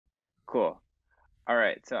Cool. All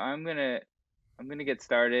right. So I'm gonna get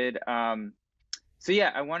started. So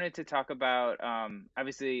yeah, I wanted to talk about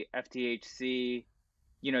obviously FTHC.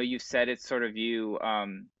 You've said it's sort of you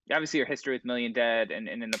obviously your history with Million Dead and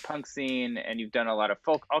in the punk scene, and you've done a lot of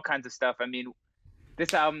folk, all kinds of stuff. I mean,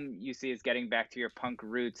 this album you see is getting back to your punk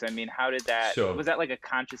roots. I mean, how did that Sure. was that like a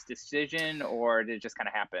conscious decision, or did it just kind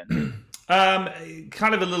of happen? Um,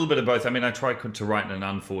 Kind of a little bit of both. I mean, I try to write in an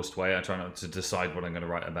unforced way. I try not to decide what I'm going to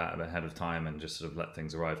write about ahead of time and just sort of let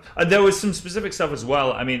things arrive. There was some specific stuff as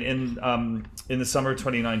well. I mean, in the summer of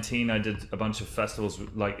 2019, I did a bunch of festivals.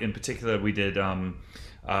 Like in particular, we did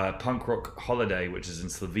Punk Rock Holiday, which is in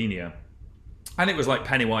Slovenia. And it was like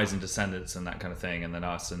Pennywise and Descendants and that kind of thing, and then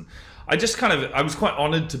us. And I was quite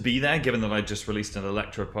honored to be there, given that I just released an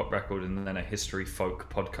electro pop record and then a history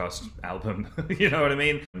folk podcast album. You know what I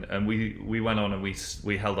mean? And we went on and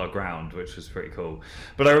we held our ground, which was pretty cool.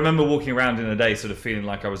 But I remember walking around in a day sort of feeling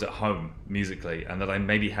like I was at home musically, and that I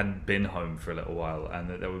maybe hadn't been home for a little while, and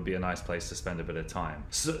that there would be a nice place to spend a bit of time.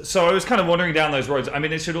 So I was kind of wandering down those roads. I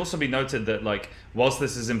mean, it should also be noted that, like, whilst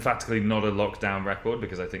this is emphatically not a lockdown record,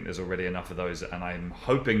 because I think there's already enough of those, and I'm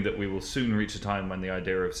hoping that we will soon reach a time when the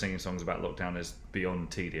idea of singing songs about lockdown is beyond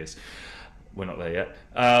tedious. We're not there yet.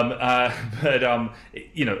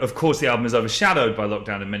 Of course, the album is overshadowed by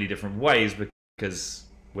lockdown in many different ways because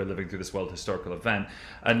we're living through this world historical event.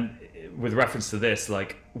 And with reference to this,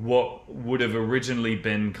 like, what would have originally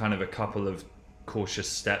been kind of a couple of cautious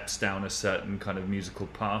steps down a certain kind of musical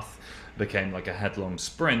path became like a headlong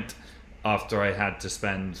sprint after I had to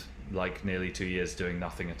spend like nearly 2 years doing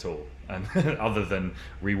nothing at all, and other than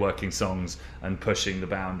reworking songs and pushing the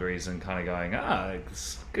boundaries and kind of going,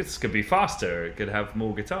 this could be faster, it could have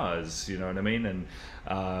more guitars, you know what I mean?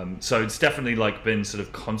 And so it's definitely like been sort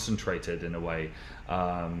of concentrated in a way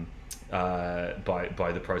by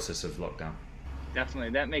the process of lockdown.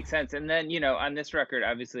 Definitely, that makes sense. And then, on this record,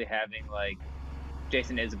 obviously having like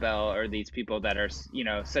Jason Isbell or these people that are,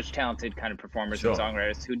 such talented kind of performers and Sure.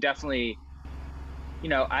 songwriters who definitely,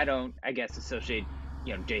 I don't, I guess, associate,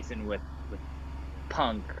 Jason with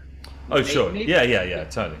punk. Oh, sure. Maybe, Yeah,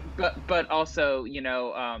 totally. but also,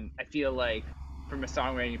 I feel like from a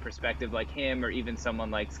songwriting perspective, like him or even someone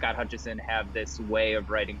like Scott Hutchison have this way of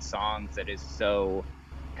writing songs that is so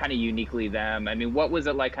kind of uniquely them. I mean, what was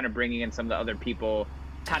it like kind of bringing in some of the other people,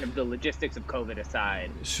 kind of the logistics of COVID aside?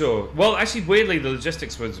 Sure. Well, actually, weirdly, the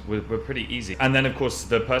logistics were pretty easy. And then, of course,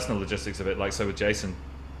 the personal logistics of it, like, so with Jason's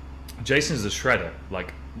a shredder.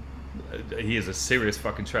 Like, he is a serious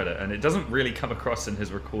fucking shredder, and it doesn't really come across in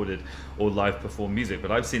his recorded or live performed music,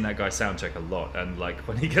 but I've seen that guy soundcheck a lot, and like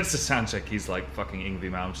when he gets to soundcheck, he's like fucking Yngwie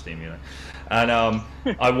Malmsteen, you know. And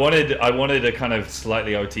I wanted a kind of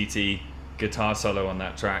slightly OTT guitar solo on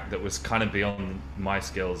that track that was kind of beyond my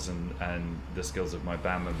skills and the skills of my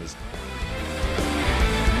band members.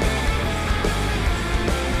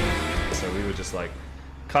 So we were just like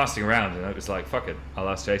casting around, and it was like, fuck it, I'll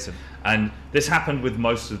ask Jason. And this happened with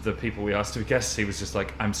most of the people we asked to be guests. He was just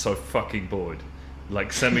like, I'm so fucking bored,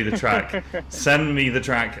 like, send me the track. Send me the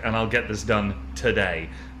track and I'll get this done today.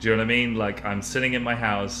 Do you know what I mean? Like, I'm sitting in my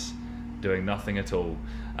house doing nothing at all.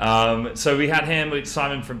 So we had him with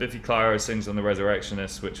Simon from Biffy Clyro sings on The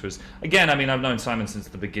Resurrectionists, which was, again, I mean, I've known Simon since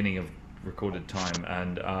the beginning of recorded time,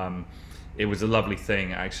 and it was a lovely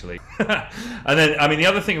thing, actually. And then, I mean, the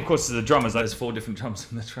other thing, of course, is the drummers. There's 4 different drums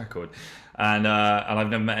on this record, and I've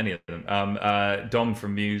never met any of them. Dom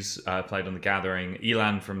from Muse played on The Gathering.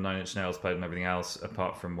 Elan from Nine Inch Nails played on everything else,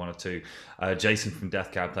 apart from 1 or 2. Jason from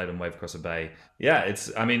Death Cab played on Wave Across a Bay. Yeah,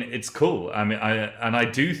 it's cool. I mean, I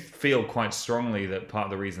do feel quite strongly that part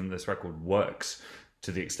of the reason this record works,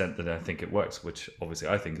 to the extent that I think it works, which obviously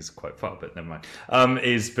I think is quite far, but never mind,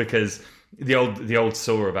 is because the old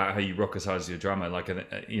saw about how you rock as hard as your drummer. Like,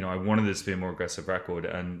 I wanted this to be a more aggressive record,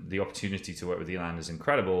 and the opportunity to work with Elan is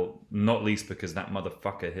incredible, not least because that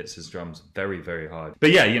motherfucker hits his drums very, very hard.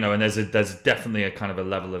 But yeah, and there's definitely a kind of a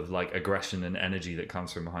level of like aggression and energy that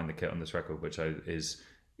comes from behind the kit on this record, which is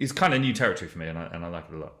kind of new territory for me, and I like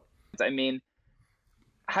it a lot. I mean,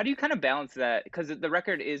 how do you kind of balance that? Because the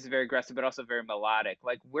record is very aggressive, but also very melodic.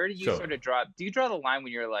 Like, where do you Sure. sort of do you draw the line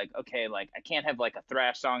when you're like, okay, like I can't have like a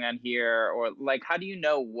thrash song on here, or like, how do you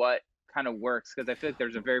know what kind of works? Because I feel like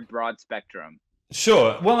there's a very broad spectrum.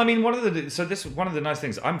 Sure. Well, I mean, one of the nice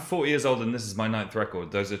things. I'm 40 years old, and this is my 9th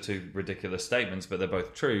record. Those are 2 ridiculous statements, but they're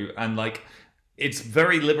both true. And like, it's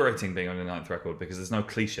very liberating being on your 9th record because there's no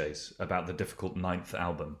cliches about the difficult 9th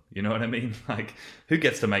album. You know what I mean? Like, who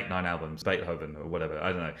gets to make 9 albums? Beethoven or whatever.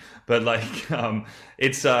 I don't know. But like,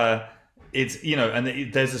 it's it's, you know,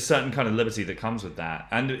 and there's a certain kind of liberty that comes with that,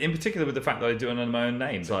 and in particular with the fact that I do it under my own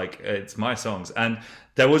name. Like, it's my songs. And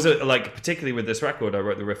there was a, like, particularly with this record, I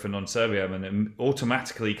wrote the riff for Non Serviam, and it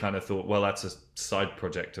automatically kind of thought, well, that's a side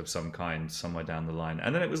project of some kind somewhere down the line.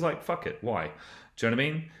 And then it was like, fuck it, why? Do you know what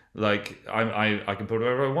I mean? Like, I can put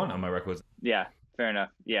whatever I want on my records. Yeah, fair enough.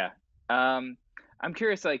 Yeah. I'm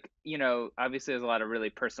curious, like, you know, obviously there's a lot of really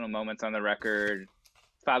personal moments on the record.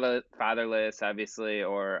 Fatherless, obviously,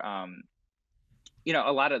 or you know,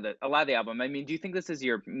 a lot of the album. I mean, do you think this is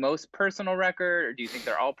your most personal record, or do you think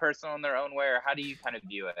they're all personal in their own way, or how do you kind of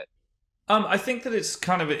view it? I think that it's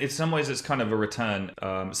kind of, in some ways, it's kind of a return.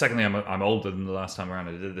 Secondly, I'm older than the last time around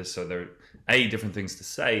I did this, so there are different things to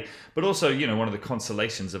say. But also, you know, one of the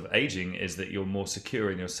consolations of aging is that you're more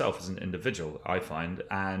secure in yourself as an individual, I find,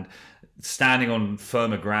 and standing on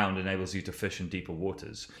firmer ground enables you to fish in deeper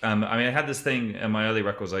waters. I mean, I had this thing in my early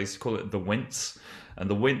records. I used to call it the wince, and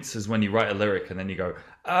the wince is when you write a lyric and then you go,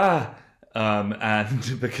 ah.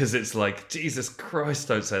 And because it's like, Jesus Christ,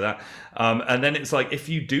 don't say that. And then it's like, if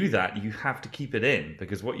you do that, you have to keep it in,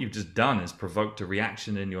 because what you've just done is provoked a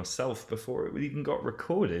reaction in yourself before it even got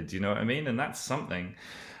recorded. You know what I mean? And that's something.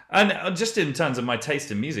 And just in terms of my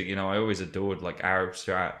taste in music, you know, I always adored like Arab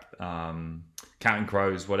Strap, Counting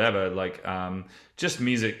Crows, whatever, like just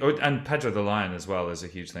music. And Pedro the Lion as well is a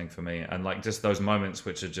huge thing for me. And like just those moments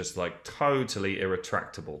which are just like totally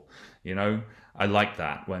irretractable, you know? I like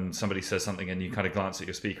that when somebody says something and you kind of glance at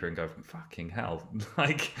your speaker and go, fucking hell,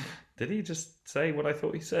 like, did he just say what I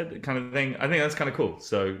thought he said? Kind of thing. I think that's kind of cool.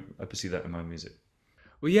 So I pursue that in my music.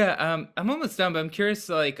 Well, yeah, I'm almost done, but I'm curious,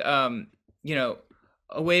 like, you know,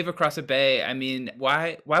 A Wave Across a Bay. I mean,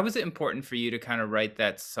 why was it important for you to kind of write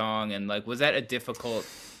that song? And like, was that a difficult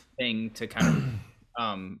thing to kind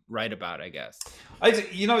of write about, I guess?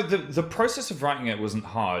 You know, the process of writing it wasn't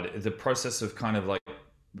hard. The process of kind of like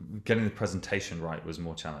getting the presentation right was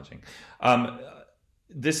more challenging.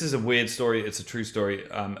 This is a weird story. It's a true story.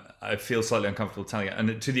 I feel slightly uncomfortable telling it,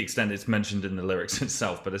 and to the extent it's mentioned in the lyrics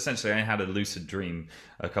itself. But essentially, I had a lucid dream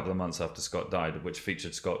a couple of months after Scott died, which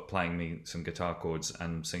featured Scott playing me some guitar chords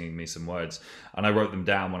and singing me some words. And I wrote them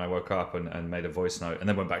down when I woke up and made a voice note, and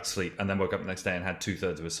then went back to sleep, and then woke up the next day and had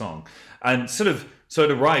 2/3 of a song. And so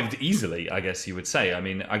it arrived easily, I guess you would say. I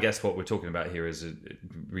mean, I guess what we're talking about here is a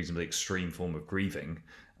reasonably extreme form of grieving,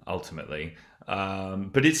 ultimately.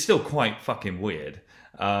 But it's still quite fucking weird.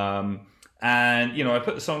 And, you know, I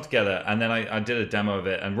put the song together, and then I did a demo of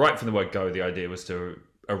it. And right from the word go, the idea was to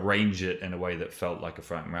arrange it in a way that felt like a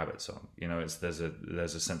Frightened Rabbit song. You know, there's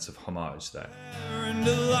a sense of homage there. And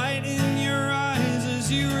a light in your eyes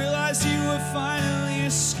as you realized you were finally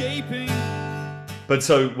escaping. But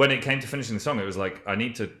so when it came to finishing the song, it was like, I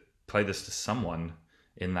need to play this to someone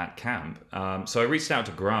in that camp. So I reached out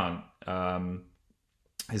to Grant,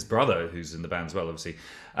 his brother, who's in the band as well, obviously,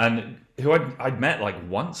 and who I'd met like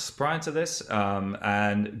once prior to this.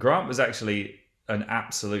 And Grant was actually an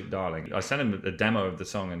absolute darling. I sent him a demo of the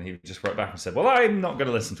song, and he just wrote back and said, well, I'm not going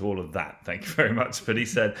to listen to all of that, thank you very much. But he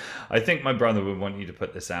said, I think my brother would want you to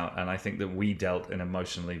put this out, and I think that we dealt in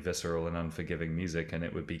emotionally visceral and unforgiving music, and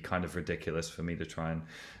it would be kind of ridiculous for me to try and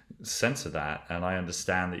censor that. And I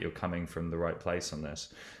understand that you're coming from the right place on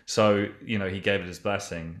this. So, you know, he gave it his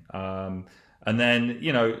blessing. And then,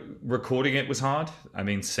 you know, recording it was hard. I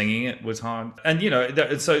mean, singing it was hard. And, you know,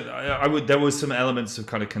 there was some elements of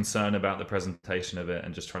kind of concern about the presentation of it,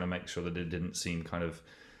 and just trying to make sure that it didn't seem kind of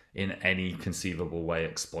in any conceivable way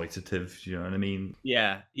exploitative. You know what I mean?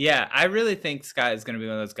 Yeah. Yeah. I really think Scott is going to be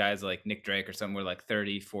one of those guys like Nick Drake or something, where like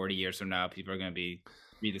 30, 40 years from now, people are going to be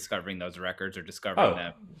rediscovering those records or discovering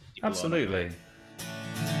them. Absolutely.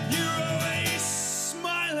 You're always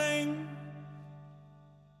smiling.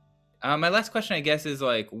 My last question, I guess, is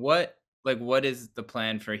what is the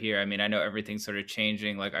plan for here? I mean, I know everything's sort of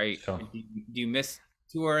changing. Like, Sure. do you miss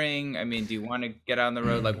touring? I mean, do you want to get on the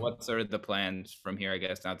road? Like, what's sort of the plans from here, I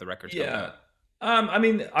guess, now that the record's coming Yeah. out? I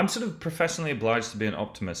mean, I'm sort of professionally obliged to be an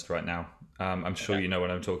optimist right now. I'm sure you know what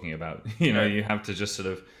I'm talking about. You know, you have to just sort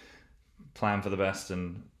of plan for the best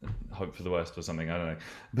and hope for the worst or something. I don't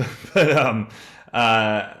know.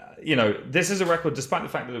 But you know, this is a record, despite the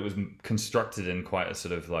fact that it was constructed in quite a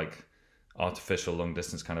sort of like artificial long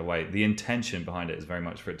distance kind of way. The intention behind it is very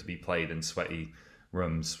much for it to be played in sweaty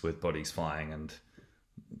rooms with bodies flying and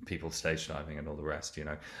people stage diving and all the rest, you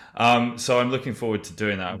know. So I'm looking forward to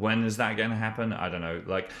doing that. When is that going to happen? I don't know.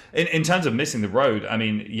 Like in terms of missing the road, I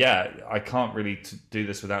mean, yeah, I can't really do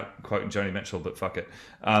this without quoting Joni Mitchell, but fuck it.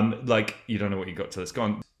 Like, you don't know what you got till it's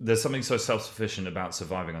gone. There's something so self-sufficient about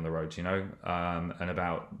surviving on the road, you know, and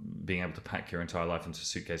about being able to pack your entire life into a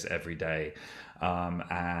suitcase every day,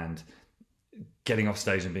 and getting off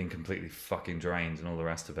stage and being completely fucking drained and all the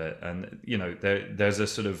rest of it. And you know, there's a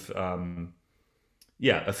sort of a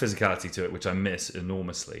physicality to it which I miss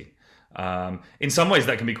enormously. In some ways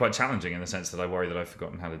that can be quite challenging in the sense that I worry that I've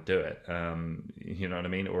forgotten how to do it. You know what I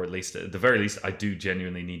mean? Or at least, at the very least, I do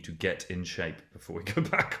genuinely need to get in shape before we go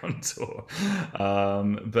back on tour.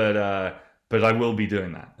 But I will be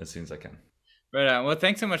doing that as soon as I can. Right on. Well,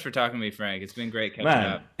 thanks so much for talking to me, Frank. It's been great catching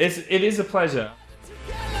up. It is a pleasure.